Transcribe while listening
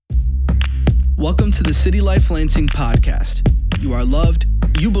Welcome to the City Life Lansing podcast. You are loved,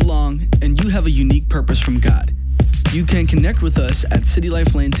 you belong, and you have a unique purpose from God. You can connect with us at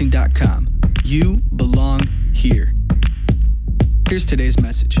citylifelansing.com. You belong here. Here's today's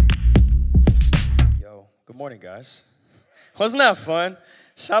message. Yo, good morning, guys. Wasn't that fun?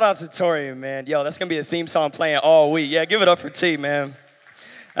 Shout out to Torian, man. Yo, that's going to be a theme song playing all week. Yeah, give it up for T, man.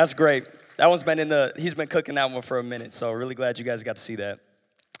 That's great. That one's been he's been cooking that one for a minute, so really glad you guys got to see that.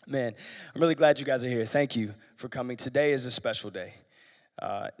 Man, I'm really glad you guys are here. Thank you for coming. Today is a special day.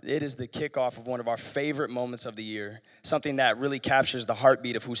 It is the kickoff of one of our favorite moments of the year, something that really captures the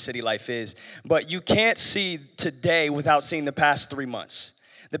heartbeat of who City Life is. But you can't see today without seeing the past 3 months.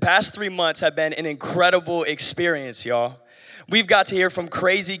 The past 3 months have been an incredible experience, y'all. We've got to hear from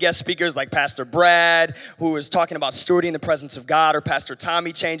crazy guest speakers like Pastor Brad, who was talking about stewarding the presence of God, or Pastor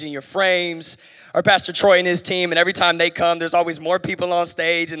Tommy changing your frames, or Pastor Troy and his team. And every time they come, there's always more people on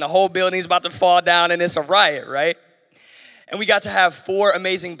stage, and the whole building's about to fall down, and it's a riot, right? And we got to have 4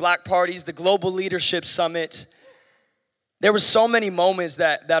 amazing block parties, the Global Leadership Summit. There were so many moments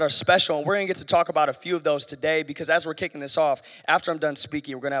that are special, and we're going to get to talk about a few of those today, because as we're kicking this off, after I'm done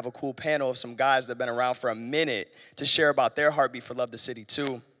speaking, we're going to have a cool panel of some guys that have been around for a minute to share about their heartbeat for Love the City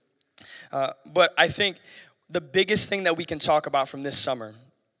too. But I think the biggest thing that we can talk about from this summer,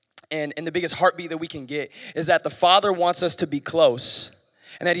 and the biggest heartbeat that we can get, is that the Father wants us to be close,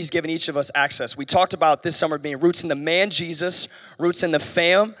 and that he's given each of us access. We talked about this summer being roots in the man, Jesus, roots in the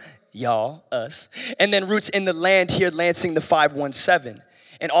fam, y'all, us, and then roots in the land here, Lansing, the 517.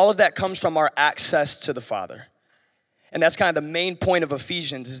 And all of that comes from our access to the Father. And that's kind of the main point of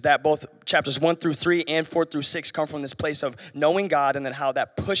Ephesians, is that both chapters 1-3 and 4-6 come from this place of knowing God, and then how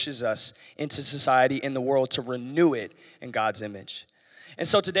that pushes us into society, in the world, to renew it in God's image. And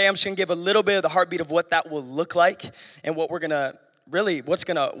so today I'm just gonna give a little bit of the heartbeat of what that will look like, and what we're gonna what's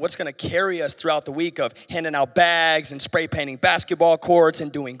gonna carry us throughout the week of handing out bags and spray painting basketball courts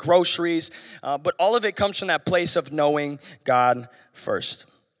and doing groceries. But all of it comes from that place of knowing God first.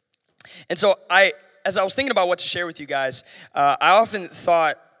 And so as I was thinking about what to share with you guys, I often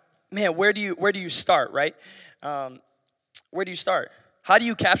thought, man, where do you start, right? Where do you start? How do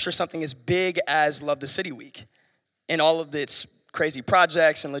you capture something as big as Love the City Week and all of its crazy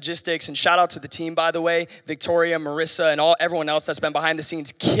projects and logistics? And shout out to the team, by the way, Victoria, Marissa, and everyone else that's been behind the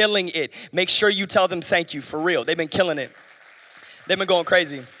scenes killing it. Make sure you tell them thank you, for real. They've been killing it. They've been going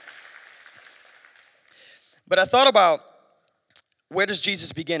crazy. But I thought about, where does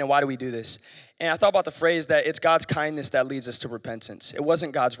Jesus begin and why do we do this? And I thought about the phrase that it's God's kindness that leads us to repentance. It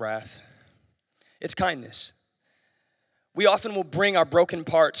wasn't God's wrath. It's kindness. We often will bring our broken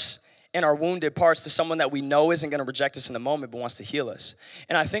parts and our wounded parts to someone that we know isn't going to reject us in the moment, but wants to heal us.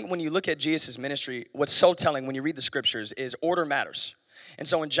 And I think when you look at Jesus' ministry, what's so telling when you read the scriptures is order matters. And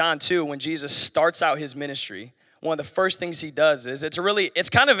so in John 2, when Jesus starts out his ministry, one of the first things he does is, it's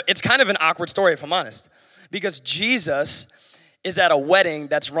kind of an awkward story, if I'm honest, because Jesus is at a wedding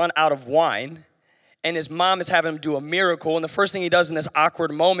that's run out of wine, and his mom is having him do a miracle. And the first thing he does in this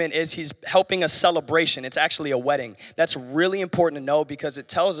awkward moment is he's helping a celebration. It's actually a wedding. That's really important to know, because it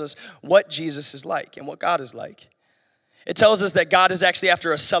tells us what Jesus is like and what God is like. It tells us that God is actually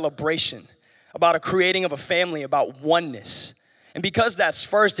after a celebration, about a creating of a family, about oneness. And because that's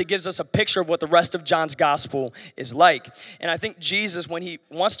first, it gives us a picture of what the rest of John's gospel is like. And I think Jesus, when he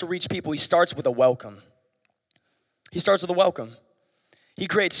wants to reach people, he starts with a welcome. He starts with a welcome. He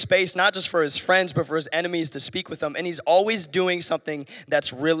creates space not just for his friends, but for his enemies to speak with them. And he's always doing something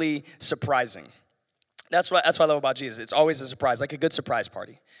that's really surprising. That's what I love about Jesus. It's always a surprise, like a good surprise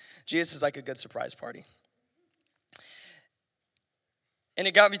party. Jesus is like a good surprise party. And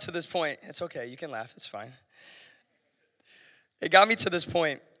it got me to this point. It's okay, you can laugh, it's fine. It got me to this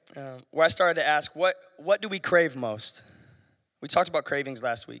point where I started to ask, what do we crave most? We talked about cravings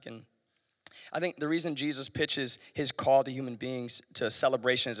last week, and I think the reason Jesus pitches his call to human beings to a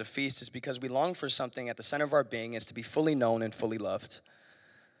celebration as a feast is because we long for something at the center of our being, is to be fully known and fully loved.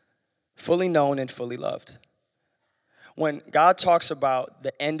 Fully known and fully loved. When God talks about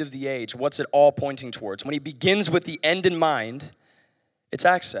the end of the age, what's it all pointing towards? When he begins with the end in mind, it's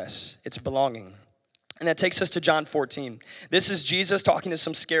access, it's belonging. And that takes us to John 14. This is Jesus talking to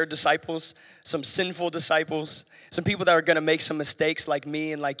some scared disciples, some sinful disciples, some people that are going to make some mistakes like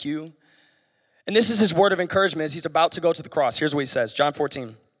me and like you. And this is his word of encouragement as he's about to go to the cross. Here's what he says, John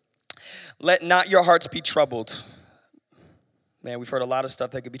 14. Let not your hearts be troubled. Man, we've heard a lot of stuff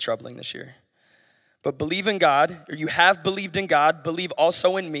that could be troubling this year. But believe in God, or you have believed in God, believe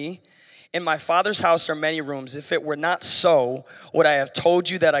also in me. In my Father's house are many rooms. If it were not so, would I have told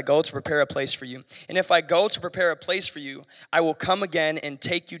you that I go to prepare a place for you? And if I go to prepare a place for you, I will come again and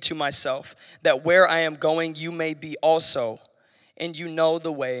take you to myself, that where I am going, you may be also, and you know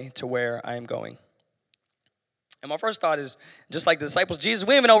the way to where I am going. And my first thought is, just like the disciples, Jesus,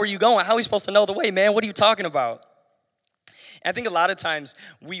 we don't even know where you're going. How are we supposed to know the way, man? What are you talking about? And I think a lot of times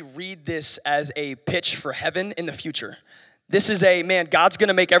we read this as a pitch for heaven in the future. This is man, God's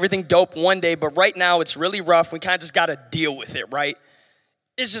gonna make everything dope one day, but right now it's really rough. We kind of just gotta deal with it, right?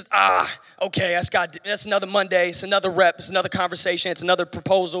 It's just, okay, that's another Monday, it's another rep, it's another conversation, it's another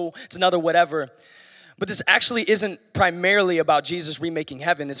proposal, it's another whatever. But this actually isn't primarily about Jesus remaking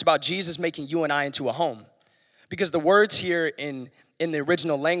heaven. It's about Jesus making you and I into a home. Because the words here in the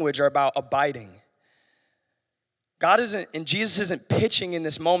original language are about abiding. Jesus isn't pitching in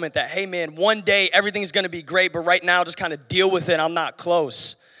this moment that, hey man, one day everything's gonna be great, but right now just kind of deal with it, I'm not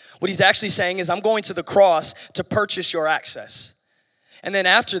close. What he's actually saying is, I'm going to the cross to purchase your access. And then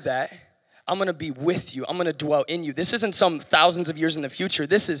after that, I'm gonna be with you, I'm gonna dwell in you. This isn't some thousands of years in the future.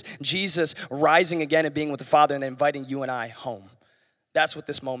 This is Jesus rising again and being with the Father and then inviting you and I home. That's what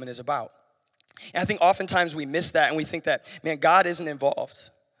this moment is about. And I think oftentimes we miss that and we think that, man, God isn't involved.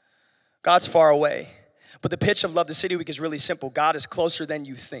 God's far away. But the pitch of Love the City Week is really simple. God is closer than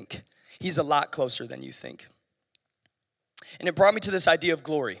you think. He's a lot closer than you think. And it brought me to this idea of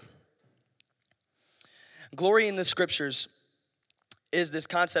glory. Glory in the scriptures is this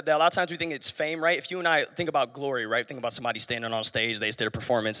concept that a lot of times we think it's fame, right? If you and I think about glory, right? Think about somebody standing on stage, they just did a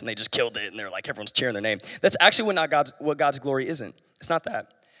performance and they just killed it and they're like, everyone's cheering their name. That's actually what God's glory isn't. It's not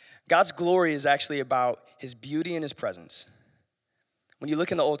that. God's glory is actually about his beauty and his presence. When you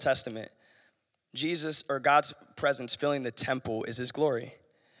look in the Old Testament, Jesus or God's presence filling the temple is his glory.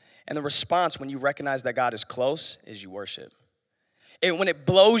 And the response when you recognize that God is close is you worship. And when it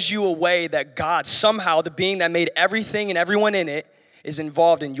blows you away that God somehow, the being that made everything and everyone in it, is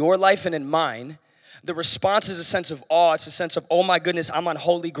involved in your life and in mine, the response is a sense of awe. It's a sense of, oh my goodness, I'm on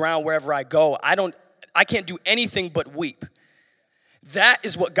holy ground wherever I go. I can't do anything but weep. That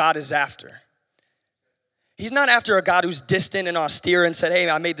is what God is after. He's not after a God who's distant and austere and said, hey,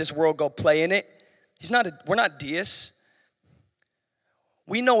 I made this world, go play in it. We're not deists.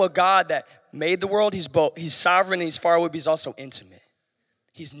 We know a God that made the world. He's sovereign and he's far away, but he's also intimate.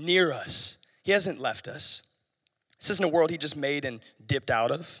 He's near us. He hasn't left us. This isn't a world he just made and dipped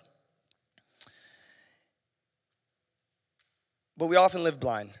out of. But we often live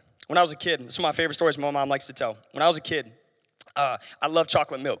blind. When I was a kid, this is one of my favorite stories my mom likes to tell. When I was a kid, I love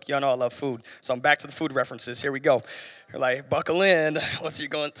chocolate milk. Y'all know I love food. So I'm back to the food references. Here we go. You're like, buckle in. What's you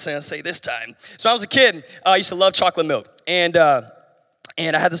going to say this time? So I was a kid. I used to love chocolate milk. And I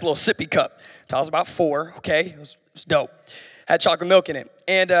had this little sippy cup. So I was about 4, okay? It was dope. Had chocolate milk in it.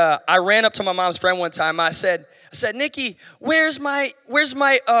 And I ran up to my mom's friend one time. I said, Nikki, where's my,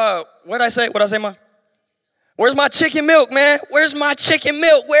 what'd I say, Mom? Where's my chicken milk, man? Where's my chicken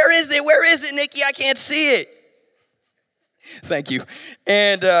milk? Where is it, Nikki? I can't see it. Thank you.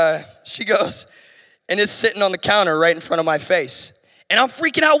 And she goes, and it's sitting on the counter right in front of my face. And I'm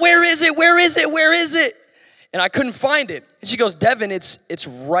freaking out, where is it? And I couldn't find it. And she goes, Devin, it's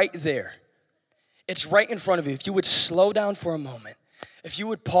right there. It's right in front of you. If you would slow down for a moment, if you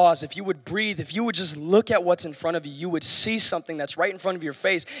would pause, if you would breathe, if you would just look at what's in front of you, you would see something that's right in front of your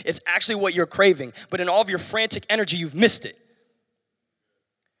face. It's actually what you're craving. But in all of your frantic energy, you've missed it.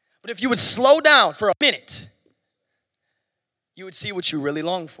 But if you would slow down for a minute, you would see what you really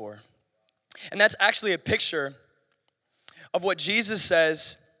long for. And that's actually a picture of what Jesus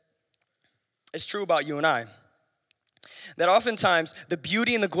says is true about you and I. That oftentimes the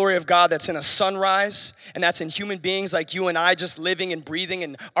beauty and the glory of God that's in a sunrise and that's in human beings like you and I just living and breathing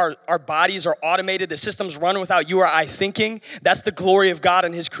and our bodies are automated, the system's run without you or I thinking, that's the glory of God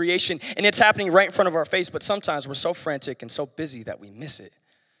and his creation. And it's happening right in front of our face, but sometimes we're so frantic and so busy that we miss it.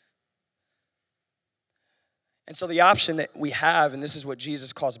 And so the option that we have, and this is what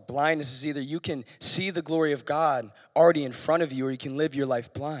Jesus calls blindness, is either you can see the glory of God already in front of you or you can live your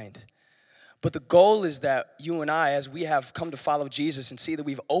life blind. But the goal is that you and I, as we have come to follow Jesus and see that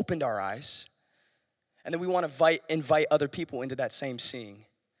we've opened our eyes, and that we want to invite other people into that same seeing.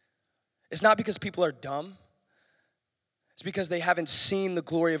 It's not because people are dumb. It's because they haven't seen the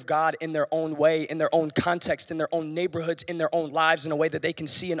glory of God in their own way, in their own context, in their own neighborhoods, in their own lives in a way that they can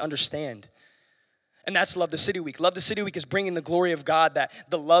see and understand. And that's Love the City Week. Love the City Week is bringing the glory of God, that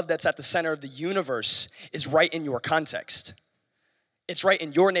the love that's at the center of the universe is right in your context. It's right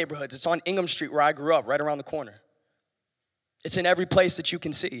in your neighborhoods. It's on Ingham Street where I grew up, right around the corner. It's in every place that you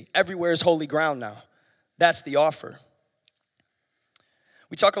can see. Everywhere is holy ground now. That's the offer.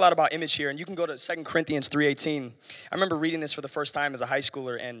 We talk a lot about image here, and you can go to 2 Corinthians 3:18. I remember reading this for the first time as a high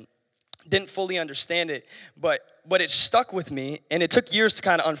schooler and didn't fully understand it, but it stuck with me, and it took years to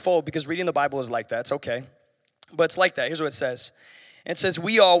kind of unfold because reading the Bible is like that. It's okay, but it's like that. Here's what it says. It says,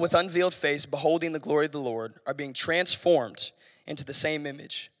 we all, with unveiled face, beholding the glory of the Lord, are being transformed into the same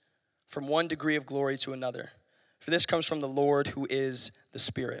image, from one degree of glory to another. For this comes from the Lord, who is the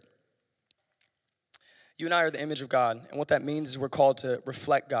Spirit. You and I are the image of God, and what that means is we're called to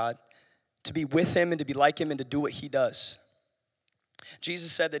reflect God, to be with him and to be like him and to do what he does.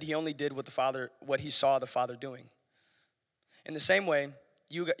 Jesus said that he only did what he saw the Father doing. In the same way,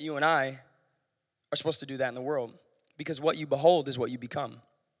 you and I are supposed to do that in the world, because what you behold is what you become.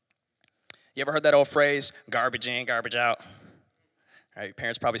 You ever heard that old phrase, garbage in, garbage out? Right, your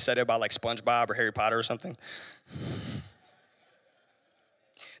parents probably said it about like SpongeBob or Harry Potter or something.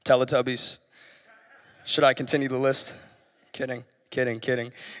 Teletubbies. Should I continue the list? Kidding.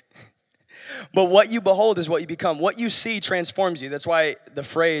 But what you behold is what you become. What you see transforms you. That's why the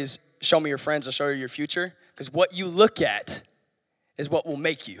phrase, show me your friends, I'll show you your future. Because what you look at is what will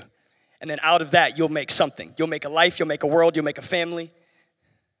make you. And then out of that, you'll make something. You'll make a life, you'll make a world, you'll make a family.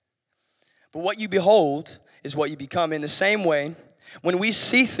 But what you behold is what you become. In the same way, when we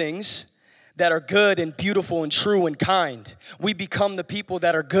see things that are good and beautiful and true and kind, we become the people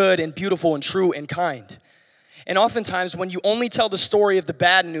that are good and beautiful and true and kind. And oftentimes, when you only tell the story of the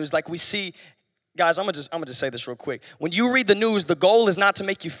bad news, like we see, guys, I'm gonna just say this real quick. When you read the news, the goal is not to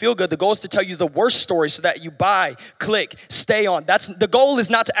make you feel good. The goal is to tell you the worst story so that you buy, click, stay on. The goal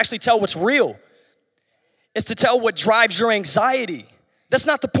is not to actually tell what's real. It's to tell what drives your anxiety. That's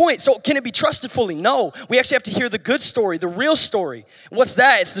not the point. So can it be trusted fully? No. We actually have to hear the good story, the real story. What's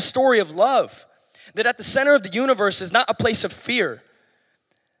that? It's the story of love. That at the center of the universe is not a place of fear.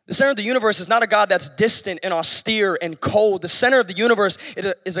 The center of the universe is not a God that's distant and austere and cold. The center of the universe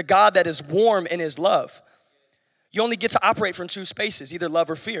is a God that is warm in his love. You only get to operate from two spaces, either love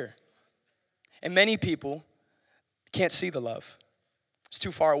or fear. And many people can't see the love. It's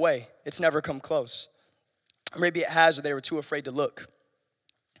too far away. It's never come close. Or maybe it has, or they were too afraid to look.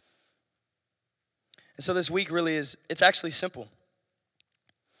 And so this week really it's actually simple.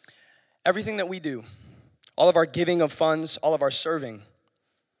 Everything that we do, all of our giving of funds, all of our serving,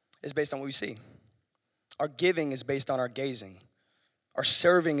 is based on what we see. Our giving is based on our gazing. Our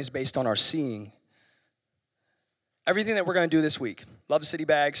serving is based on our seeing. Everything that we're going to do this week, Love City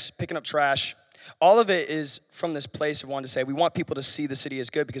bags, picking up trash, all of it is from this place of wanting to say we want people to see the city as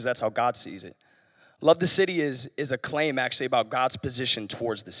good because that's how God sees it. Love the City is a claim actually about God's position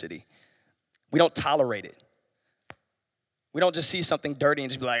towards the city. We don't tolerate it. We don't just see something dirty and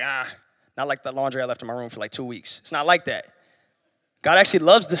just be like, not like the laundry I left in my room for like 2 weeks. It's not like that. God actually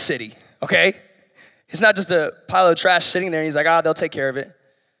loves the city, okay? It's not just a pile of trash sitting there and he's like, they'll take care of it.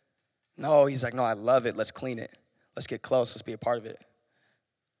 No, he's like, no, I love it. Let's clean it. Let's get close. Let's be a part of it.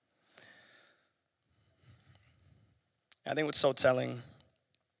 I think what's so telling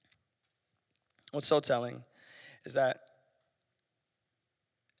is that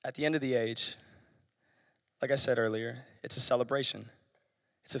at the end of the age, like I said earlier, it's a celebration.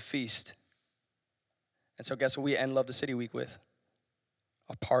 It's a feast. And so guess what we end Love the City week with?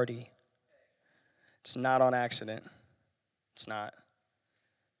 A party. It's not on accident. It's not.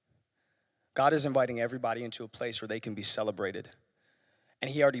 God is inviting everybody into a place where they can be celebrated.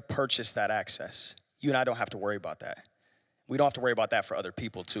 And he already purchased that access. You and I don't have to worry about that. We don't have to worry about that for other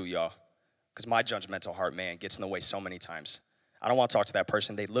people too, y'all. Because my judgmental heart, man, gets in the way so many times. I don't want to talk to that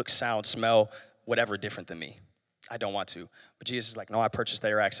person. They look, sound, smell, whatever different than me. I don't want to. But Jesus is like, no, I purchased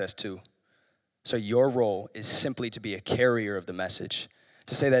their access too. So your role is simply to be a carrier of the message.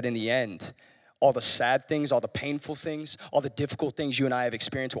 To say that in the end, all the sad things, all the painful things, all the difficult things you and I have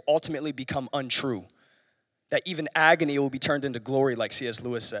experienced will ultimately become untrue. That even agony will be turned into glory, like C.S.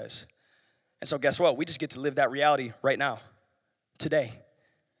 Lewis says. And so guess what? We just get to live that reality right now, today.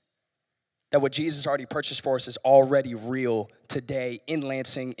 That what Jesus already purchased for us is already real today in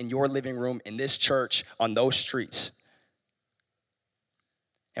Lansing, in your living room, in this church, on those streets.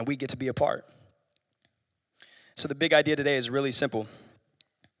 And we get to be a part. So the big idea today is really simple.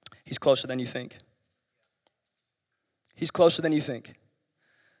 He's closer than you think. He's closer than you think.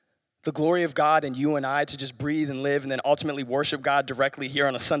 The glory of God and you and I to just breathe and live and then ultimately worship God directly here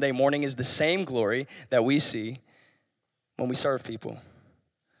on a Sunday morning is the same glory that we see when we serve people.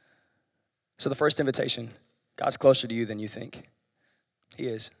 So the first invitation, God's closer to you than you think. He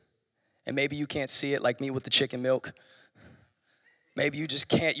is. And maybe you can't see it like me with the chicken milk. Maybe you just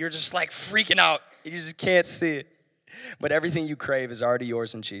can't. You're just like freaking out. You just can't see it. But everything you crave is already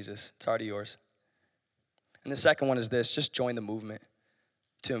yours in Jesus. It's already yours. And the second one is this, just join the movement.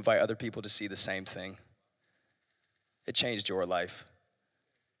 to invite other people to see the same thing. It changed your life.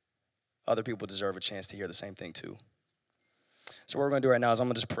 Other people deserve a chance to hear the same thing too. So what we're going to do right now is I'm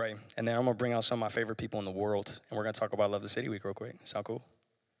going to just pray, and then I'm going to bring out some of my favorite people in the world, and we're going to talk about Love the City Week real quick. Sound cool?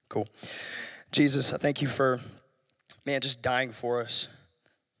 Cool. Jesus, I thank you for, just dying for us.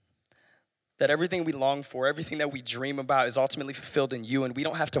 That everything we long for, everything that we dream about is ultimately fulfilled in you, and we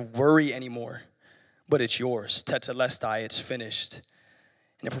don't have to worry anymore, but it's yours. Tetelestai, it's finished.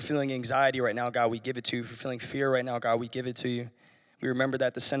 And if we're feeling anxiety right now, God, we give it to you. If we're feeling fear right now, God, we give it to you. We remember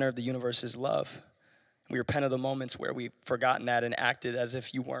that the center of the universe is love. We repent of the moments where we've forgotten that and acted as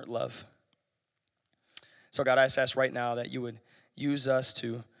if you weren't love. So God, I just ask right now that you would use us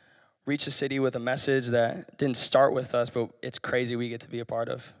to reach the city with a message that didn't start with us, but it's crazy we get to be a part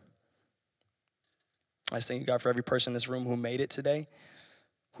of. I just thank you, God, for every person in this room who made it today,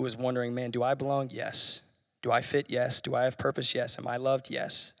 who is wondering, man, do I belong? Yes. Do I fit? Yes. Do I have purpose? Yes. Am I loved?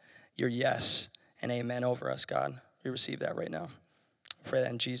 Yes. Your yes and amen over us, God. We receive that right now. I pray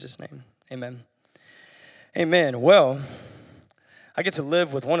that in Jesus' name. Amen. Amen. Well, I get to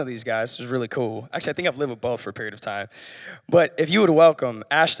live with one of these guys, which is really cool. Actually, I think I've lived with both for a period of time. But if you would welcome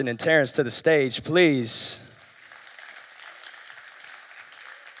Ashton and Terrence to the stage, please.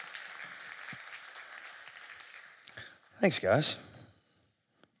 Thanks, guys.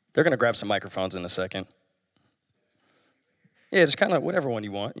 They're going to grab some microphones in a second. Yeah, just kind of whatever one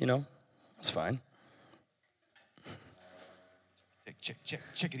you want, That's fine.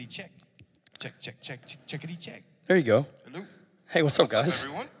 Checkity check. Checkity check. There you go. Hello. Hey, what's up, guys? What's up,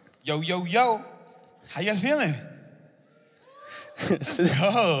 everyone? Yo. How you guys feeling?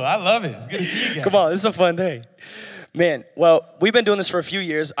 Oh, I love it. It's good to see you guys. Come on, this is a fun day. Man, well, we've been doing this for a few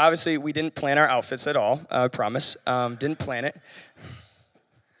years. Obviously, we didn't plan our outfits at all, I promise. Didn't plan it.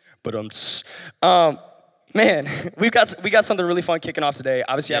 But man, we got something really fun kicking off today.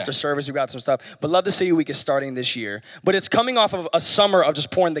 Obviously, after service, we got some stuff. But Love the City Week is starting this year. But it's coming off of a summer of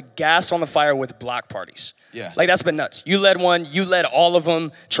just pouring the gas on the fire with block parties. Yeah. Like, that's been nuts. You led one. You led all of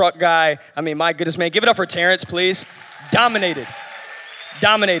them. Truck guy. I mean, my goodness, man. Give it up for Terrence, please. Dominated.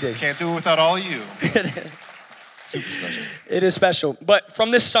 Can't do it without all of you. Super special. It is special. But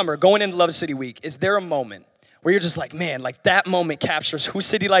from this summer, going into Love the City Week, is there a moment where you're just like, man, like that moment captures who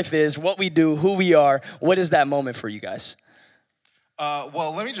City Life is, what we do, who we are? What is that moment for you guys?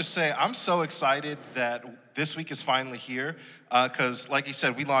 Well, let me just say, I'm so excited that this week is finally here because, like you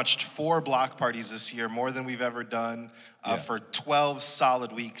said, we launched 4 block parties this year, more than we've ever done for 12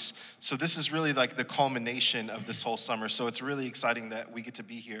 solid weeks. So this is really like the culmination of this whole summer. So it's really exciting that we get to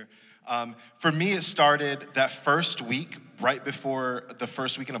be here. For me, it started that first week, right before the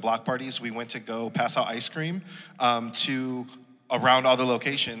first weekend of block parties. We went to go pass out ice cream to around other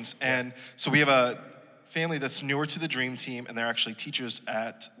locations. And so we have a family that's newer to the Dream Team, and they're actually teachers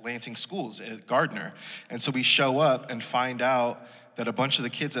at Lansing Schools at Gardner. And so we show up and find out that a bunch of the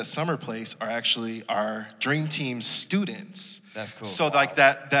kids at Summer Place are actually our Dream Team students. That's cool. So like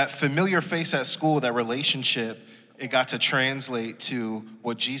that familiar face at school, that relationship, it got to translate to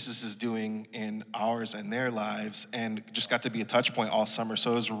what Jesus is doing in ours and their lives, and just got to be a touch point all summer.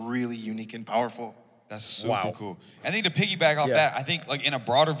 So it was really unique and powerful. That's super cool. I think to piggyback off that, I think like in a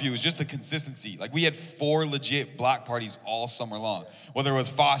broader view is just the consistency. Like we had 4 legit block parties all summer long. Whether it was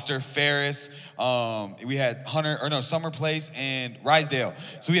Foster, Ferris, we had Summer Place and Rysdale.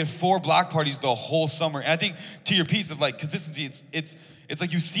 So we had 4 block parties the whole summer. And I think to your piece of like consistency, it's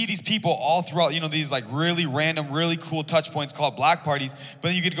like you see these people all throughout, these like really random, really cool touch points called block parties, but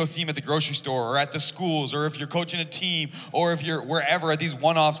then you get to go see them at the grocery store or at the schools, or if you're coaching a team, or if you're wherever at these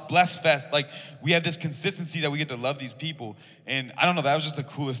one-offs, Bless Fest. Like we have this consistency that we get to love these people. And I don't know, that was just the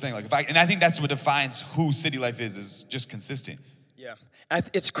coolest thing. And I think that's what defines who City Life is just consistent. Yeah.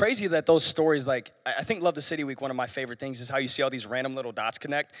 It's crazy that those stories, like, I think Love the City Week, one of my favorite things is how you see all these random little dots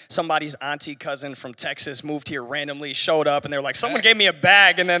connect. Somebody's auntie cousin from Texas moved here randomly, showed up, and they're like, someone gave me a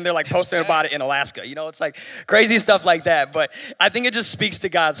bag, and then they're like posting about it in Alaska. It's like crazy stuff like that. But I think it just speaks to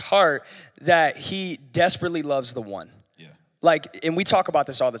God's heart that he desperately loves the one. Yeah. Like, and we talk about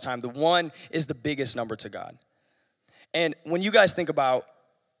this all the time. The one is the biggest number to God. And when you guys think about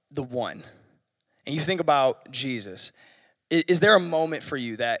the one, and you think about Jesus, is there a moment for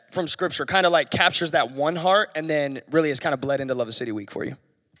you that from scripture kind of like captures that one heart and then really has kind of bled into Love the City Week for you?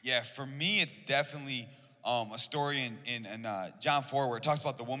 Yeah, for me, it's definitely a story in John 4 where it talks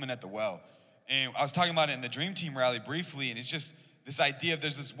about the woman at the well. And I was talking about it in the Dream Team rally briefly, and it's just this idea of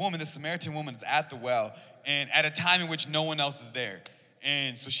there's this woman, this Samaritan woman is at the well, and at a time in which no one else is there.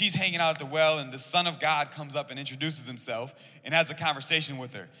 And so she's hanging out at the well, and the Son of God comes up and introduces himself and has a conversation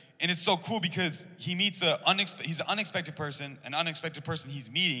with her. And it's so cool because he meets he's an unexpected person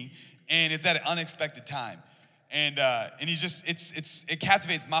he's meeting, and it's at an unexpected time. And he's just, it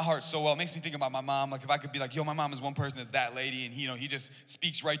captivates my heart so well. It makes me think about my mom. Like if I could be like, yo, my mom is one person that's that lady, and he just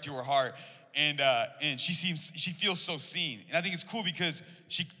speaks right to her heart. And she feels so seen. And I think it's cool because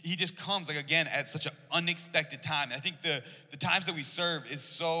he just comes, like, again, at such an unexpected time. And I think the times that we serve is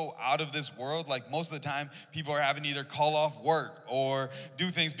so out of this world. Like most of the time, people are having to either call off work or do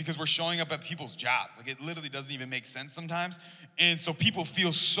things because we're showing up at people's jobs. Like it literally doesn't even make sense sometimes. And so people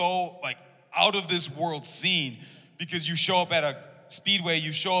feel so like out of this world scene because you show up at a Speedway,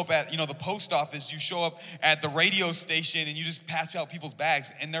 you show up at, the post office, you show up at the radio station, and you just pass out people's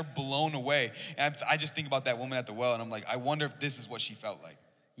bags, and they're blown away. And I just think about that woman at the well, and I'm like, I wonder if this is what she felt like.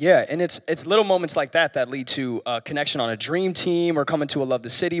 Yeah, and it's little moments like that lead to a connection on a dream team or coming to a Love the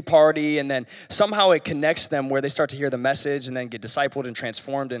City party, and then somehow it connects them where they start to hear the message and then get discipled and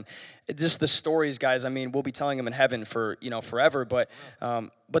transformed. And just the stories, guys, I mean, we'll be telling them in heaven for, forever, but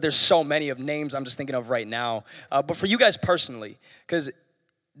there's so many of names I'm just thinking of right now. But for you guys personally, because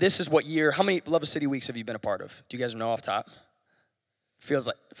this is what year, how many Love the City weeks have you been a part of? Do you guys know off top? Feels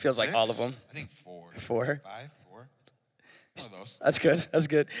like all of them. I think 4. 4? 5, 4. One of those. That's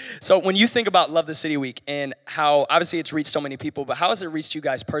good. So when you think about Love the City Week and how, obviously it's reached so many people, but how has it reached you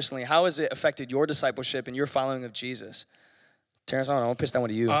guys personally? How has it affected your discipleship and your following of Jesus? Terrence, I want to pitch that one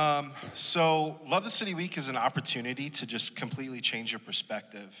to you. So Love the City Week is an opportunity to just completely change your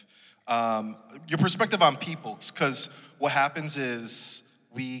perspective. Your perspective on people, because what happens is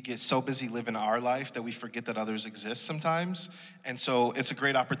we get so busy living our life that we forget that others exist sometimes. And so it's a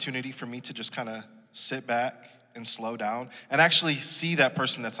great opportunity for me to just kind of sit back and slow down and actually see that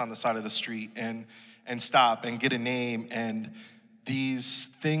person that's on the side of the street and stop and get a name. And these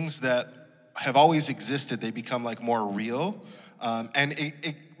things that have always existed, they become like more real. And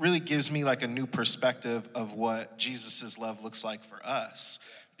it really gives me like a new perspective of what Jesus's love looks like for us,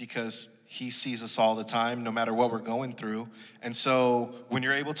 because he sees us all the time, no matter what we're going through. And so when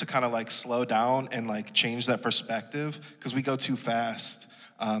you're able to kind of like slow down and like change that perspective, because we go too fast,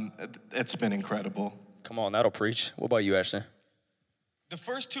 it's been incredible. Come on, that'll preach. What about you, Ashley? The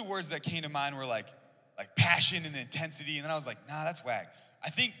first 2 words that came to mind were like passion and intensity, and then I was like, nah, that's whack. I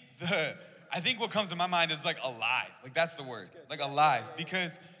think what comes to my mind is like alive. Like that's the word, like alive,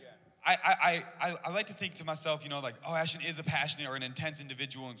 because I like to think to myself, like, oh, Ashton is a passionate or an intense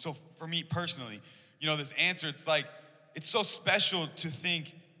individual. And so for me personally, this answer, it's like, it's so special to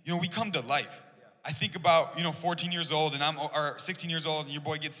think, we come to life. I think about, 14 years old or 16 years old, and your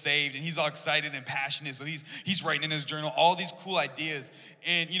boy gets saved and he's all excited and passionate. So he's writing in his journal all these cool ideas.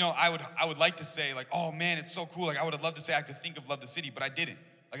 And, I would like to say like, oh man, it's so cool. Like I would have loved to say I could think of Love the City, but I didn't.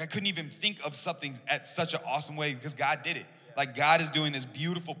 Like I couldn't even think of something at such an awesome way because God did it. Like God is doing this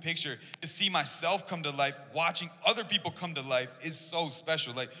beautiful picture. To see myself come to life, watching other people come to life is so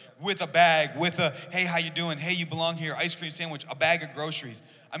special. Like with a bag, with a, hey, how you doing? Hey, you belong here, ice cream sandwich, a bag of groceries.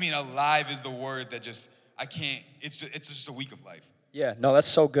 I mean, alive is the word that just, it's just a week of life. Yeah, no, that's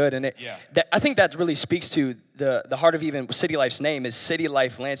so good. And I think that really speaks to the heart of even City Life's name is City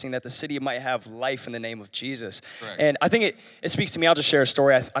Life Lansing, that the city might have life in the name of Jesus. Correct. And I think it speaks to me. I'll just share a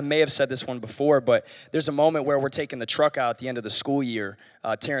story. I may have said this one before, but there's a moment where we're taking the truck out at the end of the school year.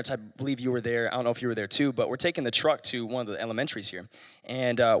 Terrence, I believe you were there. I don't know if you were there too, but we're taking the truck to one of the elementaries here.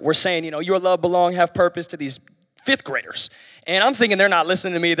 And we're saying, your love, belong, have purpose to these 5th graders. And I'm thinking they're not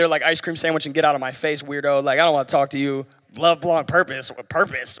listening to me. They're like, ice cream sandwich and get out of my face, weirdo. Like, I don't want to talk to you. Love, belong, purpose. What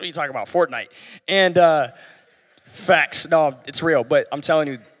purpose? What are you talking about? Fortnite. And facts. No, it's real. But I'm telling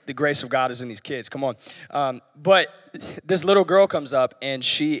you, the grace of God is in these kids. Come on. But this little girl comes up, and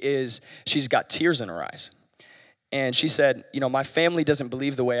she's got tears in her eyes. And she said, my family doesn't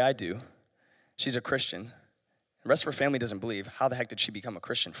believe the way I do. She's a Christian. The rest of her family doesn't believe. How the heck did she become a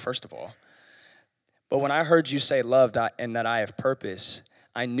Christian, first of all? But when I heard you say loved and that I have purpose,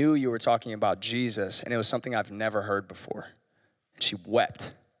 I knew you were talking about Jesus, and it was something I've never heard before. And she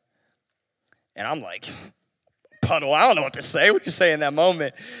wept. And I'm like, puddle, I don't know what to say. What do you say in that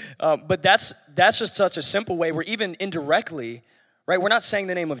moment? But that's just such a simple way where even indirectly, right, we're not saying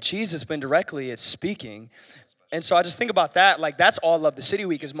the name of Jesus, but indirectly it's speaking. And so I just think about that. Like, that's all Love the City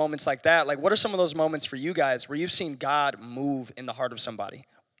Week is moments like that. Like, what are some of those moments for you guys where you've seen God move in the heart of somebody?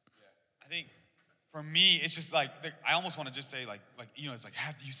 I think for me, it's just like, I almost want to just say like, it's like,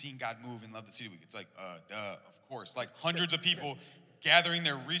 have you seen God move in Love the City Week? It's like, duh, of course. Like hundreds of people gathering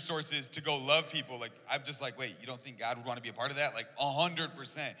their resources to go love people. Like, I'm just like, wait, you don't think God would want to be a part of that? Like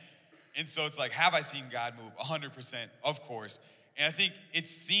 100%. And so it's like, have I seen God move? 100%, of course. And I think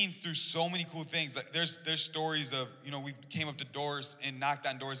it's seen through so many cool things. Like there's stories of, we came up to doors and knocked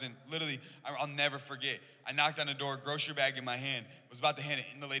on doors, and literally, I'll never forget. I knocked on the door, grocery bag in my hand, was about to hand it,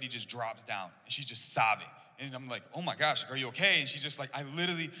 and the lady just drops down, and she's just sobbing. And I'm like, oh my gosh, are you okay? And she's just like, I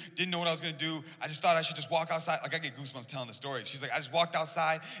literally didn't know what I was gonna do. I just thought I should just walk outside. Like, I get goosebumps telling the story. She's like, I just walked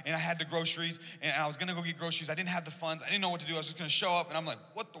outside and I had the groceries and I was gonna go get groceries. I didn't have the funds. I didn't know what to do. I was just gonna show up. And I'm like,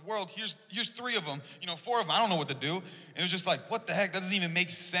 what the world? Here's 3 of them, 4 of them. I don't know what to do. And it was just like, what the heck? That doesn't even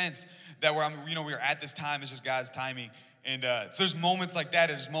make sense that we were at this time. It's just God's timing. And so there's moments like that.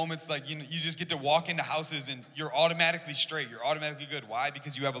 There's moments like, you just get to walk into houses and you're automatically straight. You're automatically good. Why?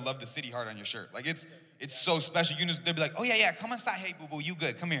 Because you have a Love the City heart on your shirt. Like it's so special. They'll be like, oh yeah, come inside. Hey, boo-boo, you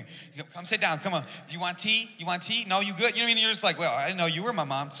good. Come here. Come sit down. Come on. You want tea? No, you good? You know what I mean? You're just like, well, I didn't know you were my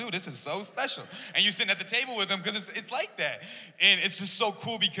mom too. This is so special. And you're sitting at the table with them because it's like that. And it's just so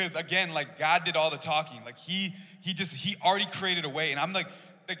cool because, again, like God did all the talking. Like he already created a way. And I'm like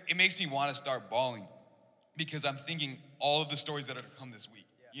it makes me want to start bawling because I'm thinking all of the stories that are to come this week.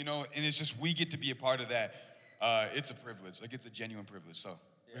 And it's just we get to be a part of that. It's a privilege. Like it's a genuine privilege. So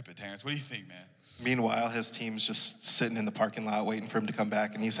rip it, Terrence. What do you think, man? Meanwhile, his team's just sitting in the parking lot waiting for him to come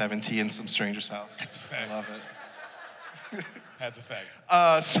back, and he's having tea in some stranger's house. That's a fact. I love it. That's a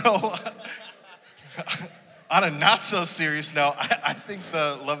fact. So, on a not so serious note, I think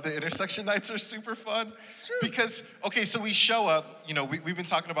the Love the Intersection nights are super fun. It's true. Because, okay, so we show up, we've been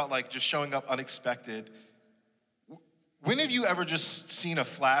talking about like just showing up unexpected. When have you ever just seen a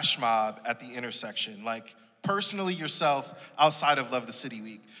flash mob at the intersection? Like, personally yourself outside of Love the City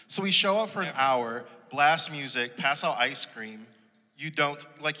Week. So we show up for an hour, blast music, pass out ice cream. You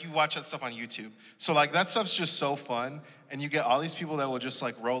watch that stuff on YouTube. So like that stuff's just so fun. And you get all these people that will just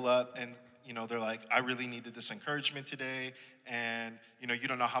like roll up and, they're like, I really needed this encouragement today. And, you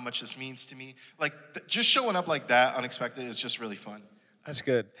don't know how much this means to me. Like just showing up like that unexpected is just really fun. That's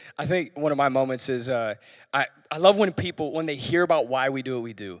good. I think one of my moments is I love when they hear about why we do what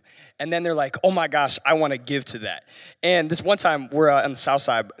we do, and then they're like, oh my gosh, I want to give to that. And this one time, we're on the south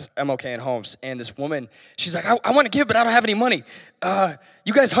side, MLK and Holmes, and this woman, she's like, I want to give, but I don't have any money.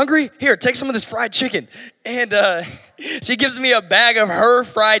 You guys hungry? Here, take some of this fried chicken. And she gives me a bag of her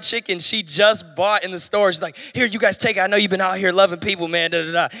fried chicken she just bought in the store. She's like, here, you guys take it. I know you've been out here loving people, man,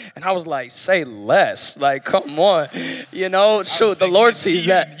 da-da-da. And I was like, say less. Like, come on. So the Lord sees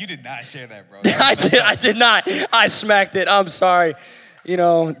that. You did not share that, bro. I did not. I smacked it. I'm sorry.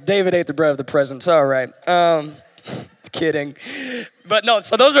 David ate the bread of the presence. All right. Kidding. But no,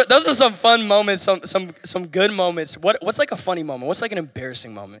 so those are some fun moments, some good moments. What's like a funny moment? What's like an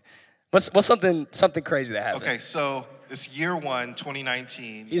embarrassing moment? What's something crazy that happened? Okay, so it's year 1,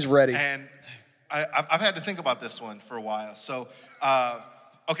 2019. He's ready. And I've had to think about this one for a while. So,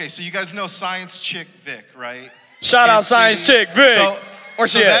 okay, so you guys know Science Chick Vic, right? Shout out Science Chick Vic.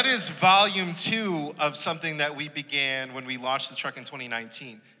 So that is volume 2 of something that we began when we launched the truck in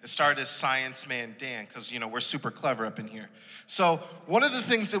 2019. It started as Science Man Dan, because, we're super clever up in here. So one of the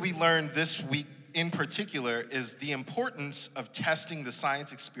things that we learned this week in particular is the importance of testing the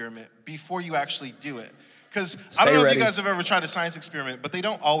science experiment before you actually do it. Because I don't know if you guys have ever tried a science experiment, but they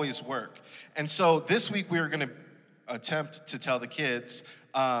don't always work. And so this week we are going to attempt to tell the kids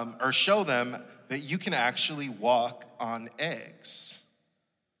or show them that you can actually walk on eggs.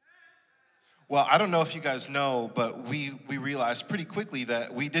 Well, I don't know if you guys know, but we realized pretty quickly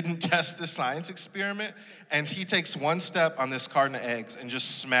that we didn't test the science experiment, and he takes one step on this carton of eggs and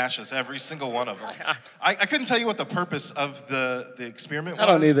just smashes every single one of them. I couldn't tell you what the purpose of the experiment was. I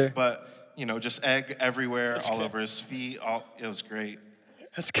don't either. But, just egg everywhere, all over his feet. It was great.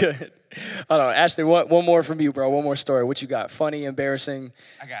 That's good. Hold on, Ashley, one more from you, bro. One more story. What you got? Funny, embarrassing?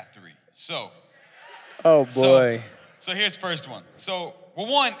 I got 3. So. Oh, boy. So here's the first one.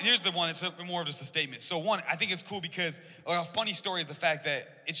 Here's the one, it's more of just a statement. So one, I think it's cool because a funny story is the fact that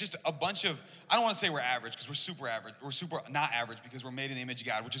it's just a bunch of, I don't want to say we're average because we're super average. We're super not average because we're made in the image of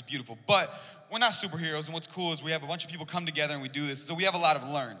God, which is beautiful. But we're not superheroes, and what's cool is we have a bunch of people come together and we do this. So we have a lot of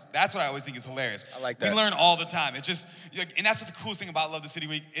learns. That's what I always think is hilarious. I like that. We learn all the time. It's just, and that's what the coolest thing about Love the City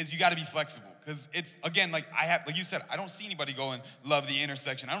Week is you got to be flexible. Because it's, again, like you said, I don't see anybody go and love the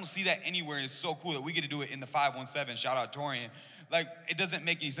intersection. I don't see that anywhere. And it's so cool that we get to do it in the 517. Shout out Torian. Like, it doesn't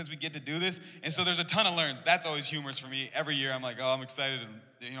make any sense we get to do this. And so there's a ton of learns. That's always humorous for me. Every year I'm like, oh, I'm excited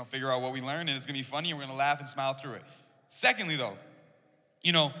to figure out what we learned, and it's gonna be funny, and we're gonna laugh and smile through it. Secondly, though,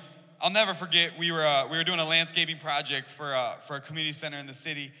 I'll never forget we were doing a landscaping project for a community center in the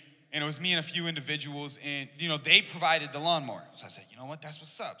city, and it was me and a few individuals, and they provided the lawnmower. So I said, you know what, that's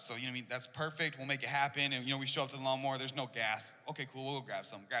what's up. So that's perfect. We'll make it happen. And we show up to the lawnmower. There's no gas. Okay, cool. We'll go grab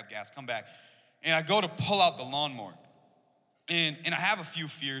some. Grab gas. Come back, and I go to pull out the lawnmower. And I have a few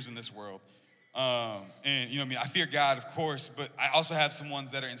fears in this world. And, you know what I mean? I fear God, of course, but I also have some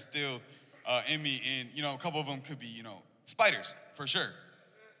ones that are instilled in me. And, you know, a couple of them could be, you know, spiders, for sure.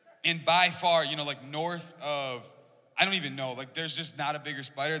 And by far, you know, like north of, I don't even know, like there's just not a bigger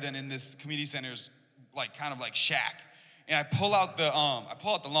spider than in this community center's like kind of like shack. And I pull out the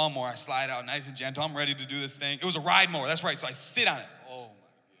lawnmower, I slide out nice and gentle, I'm ready to do this thing. It was a ride mower, that's right, so I sit on it. Oh my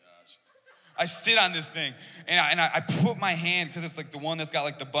gosh. I sit on this thing, and I put my hand, because it's like the one that's got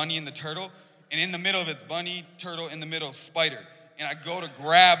like the bunny and the turtle, and in the middle of it's bunny, turtle, in the middle, spider. And I go to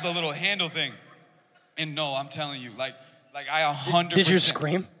grab the little handle thing, and no, I'm telling you, like I 100%. Did you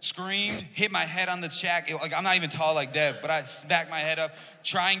scream? Screamed, hit my head on the shack. Like I'm not even tall like Dev, but I smack my head up,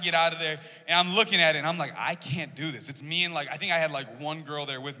 try and get out of there. And I'm looking at it and I'm like, I can't do this. It's me and like, I think I had like one girl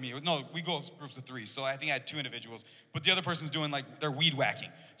there with me. No, we go groups of 3. So I think I had 2 individuals, but the other person's doing like, they're weed whacking.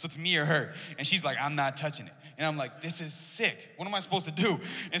 So it's me or her. And she's like, I'm not touching it. And I'm like, this is sick. What am I supposed to do?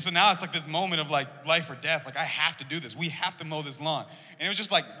 And so now it's like this moment of like life or death. Like I have to do this. We have to mow this lawn. And it was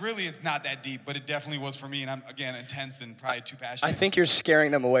just like, really, it's not that deep, but it definitely was for me. And I'm, again, intense and probably too passionate. I think you're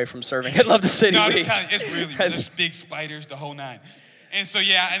scaring them away from serving at Love the City No, I'm Week. just telling you, it's really, there's big spiders, the whole 9. And so,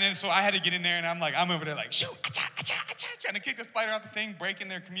 yeah, and then so I had to get in there, and I'm over there like, shoot, trying to kick the spider out the thing, breaking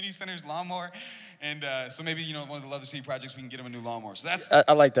their community center's lawnmower. And so maybe, you know, one of the Love the City projects, we can get them a new lawnmower. So that's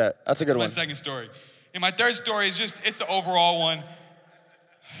I like that. That's a good my one. second story. And my third story is just, it's an overall one.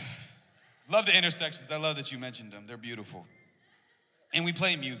 Love the intersections. I love that you mentioned them. They're beautiful. And we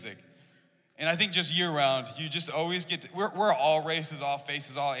play music. And I think just year round, you just always get to, we're all races, all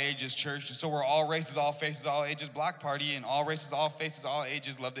faces, all ages church. And so we're all races, all faces, all ages block party, and all races, all faces, all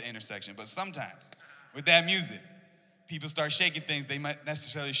ages love the intersection. But sometimes with that music, people start shaking things they might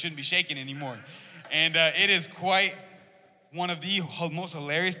necessarily shouldn't be shaking anymore. And it is quite one of the most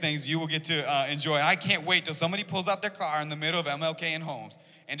hilarious things you will get to enjoy. And I can't wait till somebody pulls out their car in the middle of MLK and Holmes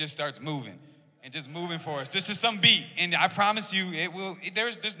and just starts moving. And just moving for us, just to some beat. And I promise you,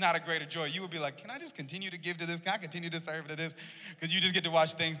 there's not a greater joy. You will be like, can I just continue to give to this? Can I continue to serve to this? Because you just get to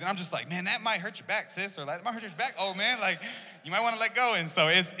watch things. And I'm just like, man, that might hurt your back, sis. Or that might hurt your back. Oh, man, like, you might want to let go. And so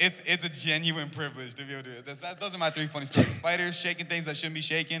it's a genuine privilege to be able to do it. Those are my 3 funny stories. Spiders, shaking things that shouldn't be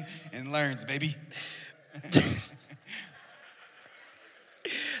shaken, and learns, baby.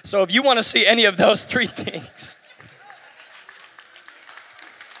 So if you want to see any of those 3 things,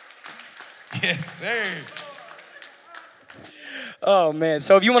 yes, sir. oh man.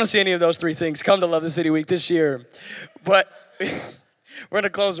 So if you want to see any of those 3 things, come to Love the City Week this year. But we're going to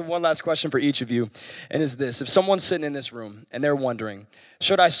close with one last question for each of you. And is this: if someone's sitting in this room and they're wondering,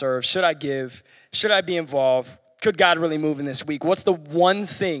 should I serve? Should I give? Should I be involved? Could God really move in this week? What's the one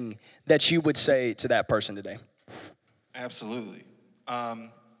thing that you would say to that person today? Absolutely.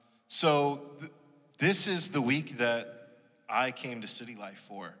 This is the week that I came to City Life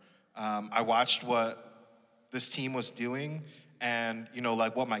for. I watched what this team was doing and, you know,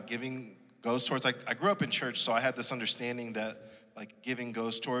 like what my giving goes towards. I grew up in church, so I had this understanding that like giving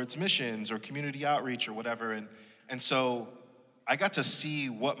goes towards missions or community outreach or whatever. And so I got to see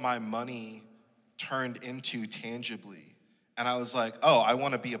what my money turned into tangibly. And I was like, oh, I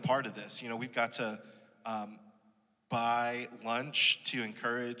want to be a part of this. You know, we've got to buy lunch to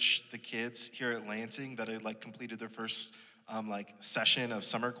encourage the kids here at Lansing that had like completed their first like session of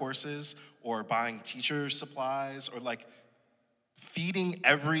summer courses, or buying teacher supplies, or like feeding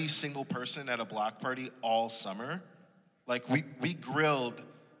every single person at a block party all summer. Like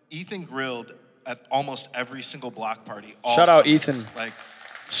Ethan grilled at almost every single block party all Shout summer. out Ethan. Like,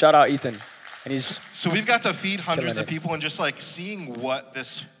 Shout out Ethan. And he's so we've got to feed hundreds of it. people, and just like seeing what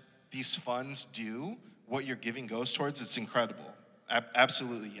these funds do, what your giving goes towards, it's incredible.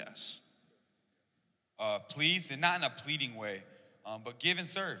 Absolutely, yes. Please, and not in a pleading way, but give and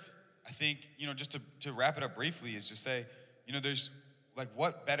serve. I think, you know, just to wrap it up briefly is just say, you know, there's like,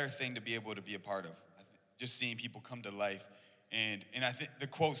 what better thing to be able to be a part of? Just seeing people come to life. And I think the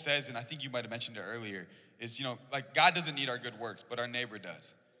quote says, and I think you might have mentioned it earlier, is, you know, like God doesn't need our good works, but our neighbor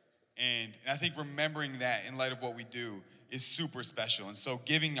does. And I think remembering that in light of what we do is super special. And so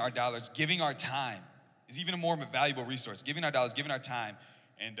giving our dollars, giving our time is even a more valuable resource. Giving our dollars, giving our time,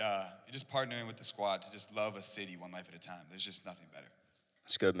 and just partnering with the squad to just love a city one life at a time. There's just nothing better.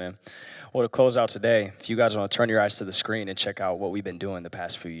 That's good, man. Well, to close out today, if you guys want to turn your eyes to the screen and check out what we've been doing the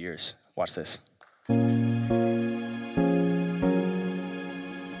past few years, watch this.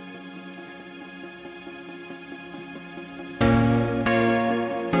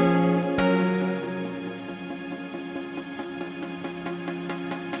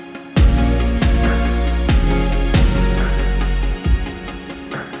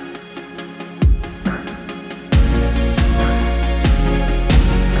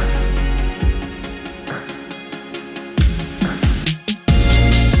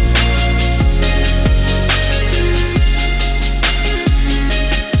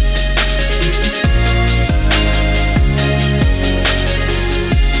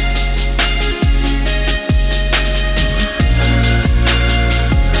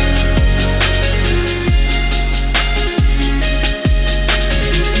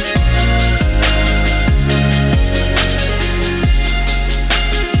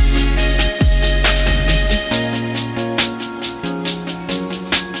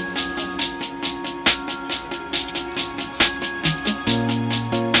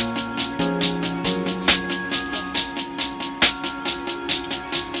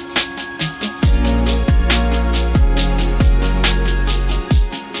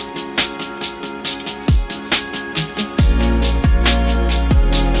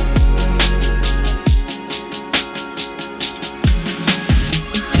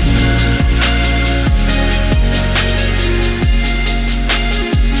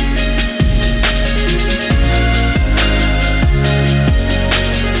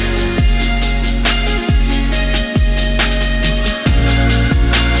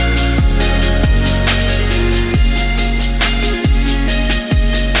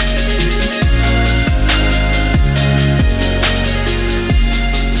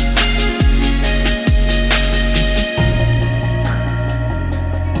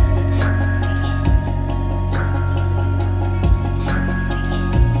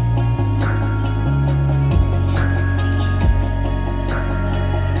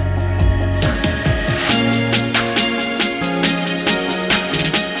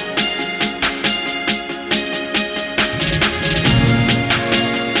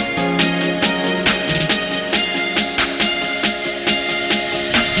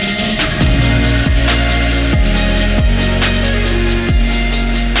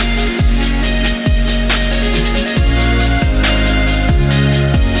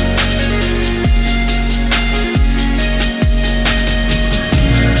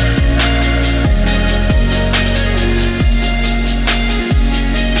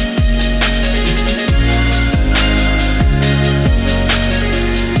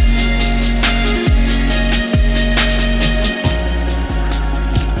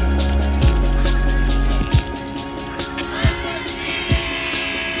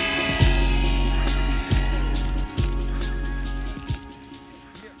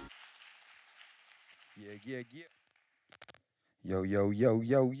 Yeah.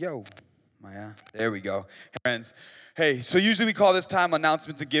 Yo. Maya. There we go. Hey, friends. Hey, so usually we call this time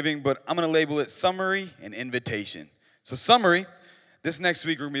announcements and giving, but I'm going to label it summary and invitation. So summary, this next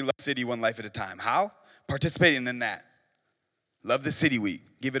week we're going to be Love City One Life at a Time. How? Participating in that. Love the City Week.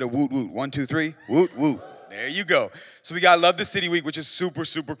 Give it a woot woot. 1, 2, 3. Woot woot. There you go. So we got Love the City Week, which is super,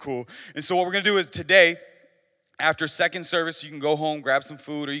 super cool. And so what we're going to do is today, after second service, you can go home, grab some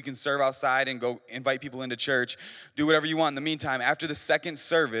food, or you can serve outside and go invite people into church. Do whatever you want. In the meantime, after the second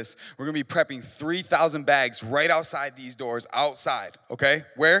service, we're going to be prepping 3,000 bags right outside these doors, outside, okay?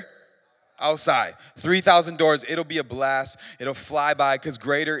 Where? Outside. 3,000 doors. It'll be a blast. It'll fly by because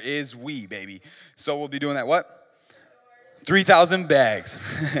greater is we, baby. So we'll be doing that, what? 3,000 bags.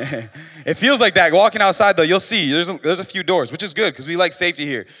 It feels like that. Walking outside, though, you'll see there's a few doors, which is good because we like safety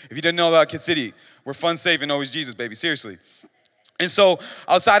here. If you didn't know about Kid City, we're fun, safe, and always Jesus, baby. Seriously. And so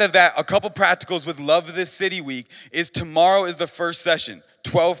outside of that, a couple practicals with Love This City Week is tomorrow is the first session,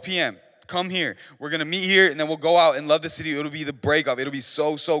 12 p.m. Come here. We're going to meet here, and then we'll go out and love the city. It'll be the break off. It'll be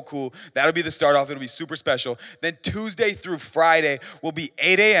so, so cool. That'll be the start off. It'll be super special. Then Tuesday through Friday will be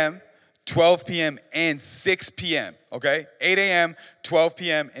 8 a.m., 12 p.m., and 6 p.m., okay? 8 a.m., 12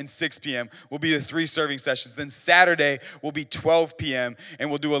 p.m., and 6 p.m. will be the 3 serving sessions. Then Saturday will be 12 p.m., and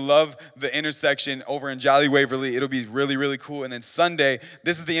we'll do a Love the Intersection over in Jolly Waverly. It'll be really, really cool. And then Sunday,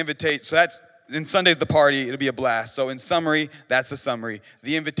 this is the invitation. So then Sunday's the party. It'll be a blast. So in summary, that's the summary.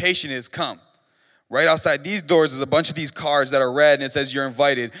 The invitation is come. Right outside these doors is a bunch of these cards that are red, and it says you're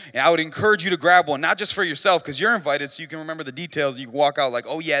invited. And I would encourage you to grab one, not just for yourself, because you're invited so you can remember the details. You can walk out like,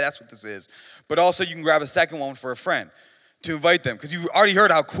 oh, yeah, that's what this is. But also you can grab a second one for a friend to invite them, because you've already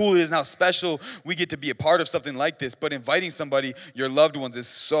heard how cool it is and how special we get to be a part of something like this. But inviting somebody, your loved ones, is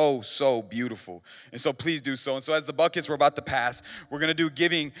so, so beautiful. And so please do so. And so as the buckets we're about to pass, we're going to do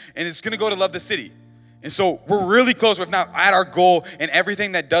giving, and it's going to go to Love the City. And so we're really close, if not at our goal, and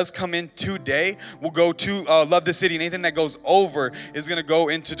everything that does come in today will go to Love the City, and anything that goes over is going to go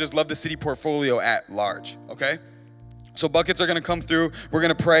into just Love the City portfolio at large, okay? So buckets are going to come through, we're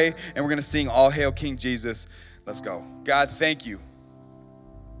going to pray, and we're going to sing All Hail King Jesus. Let's go. God, thank you.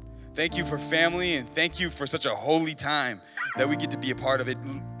 Thank you for family, and thank you for such a holy time that we get to be a part of. It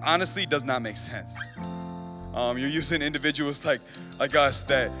honestly does not make sense. You're using individuals like us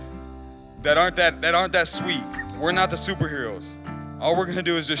that aren't that sweet. We're not the superheroes. All we're gonna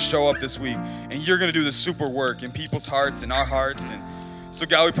do is just show up this week, and you're gonna do the super work in people's hearts and our hearts. And so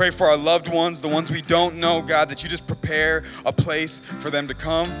God, we pray for our loved ones, the ones we don't know, God, that you just prepare a place for them to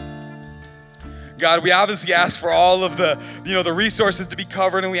come. God, we obviously ask for all of the resources to be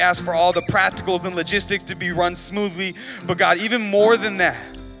covered, and we ask for all the practicals and logistics to be run smoothly. But God, even more than that,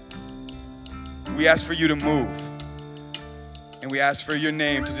 we ask for you to move. And we ask for your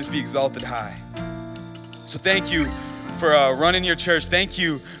name to just be exalted high. So thank you for running your church. Thank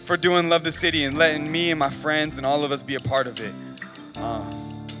you for doing Love the City and letting me and my friends and all of us be a part of it.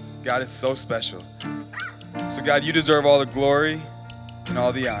 God, it's so special. So God, you deserve all the glory and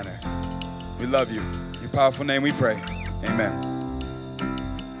all the honor. We love you. In your powerful name we pray. Amen.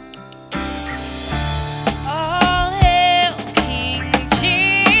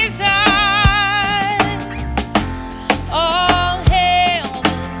 Jesus.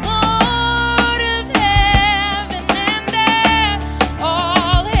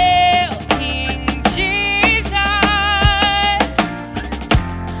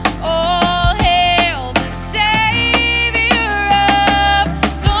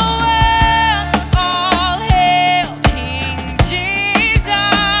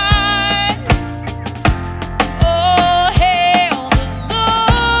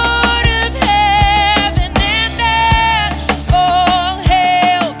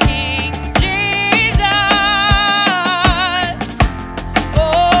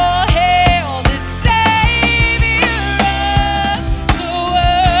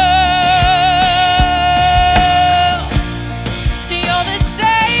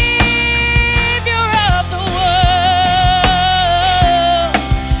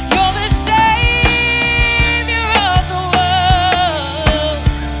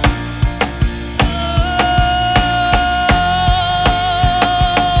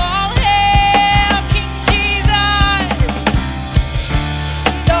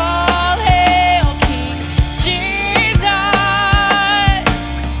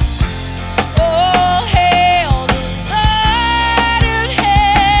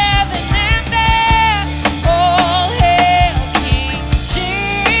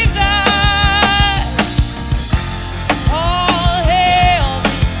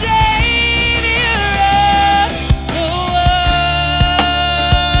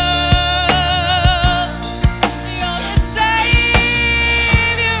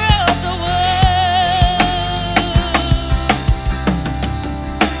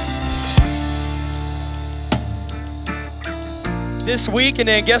 this week, and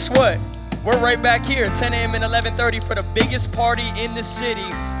then guess what? We're right back here at 10 a.m. and 11:30 for the biggest party in the city,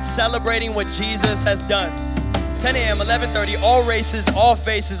 celebrating what Jesus has done. 10 a.m., 11:30, all races, all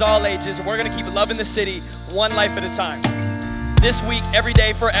faces, all ages. We're going to keep loving the city one life at a time. This week, every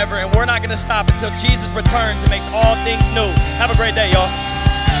day, forever, and we're not going to stop until Jesus returns and makes all things new. Have a great day, y'all.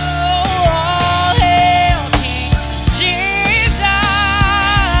 All hail King Jesus.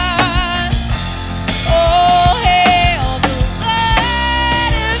 All hail the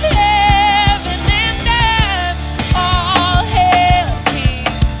Lord of heaven and earth. All hail King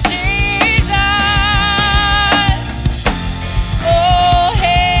Jesus. All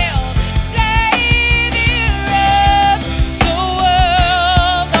hail the Savior of the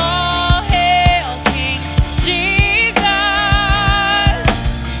world. All hail King Jesus.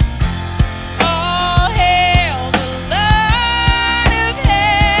 All hail the Lord of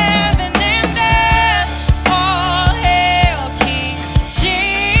heaven and earth. All hail King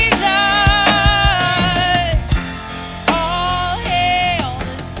Jesus. All hail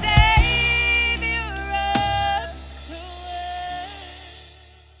the Savior of the world.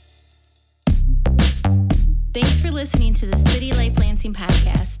 Thanks for listening to the City Life Lansing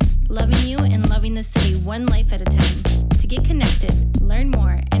podcast, loving you and loving the city one life at a time. To get connected, learn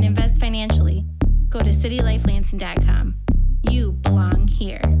more, and invest financially, go to citylifelansing.com. You belong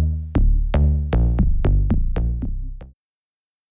here.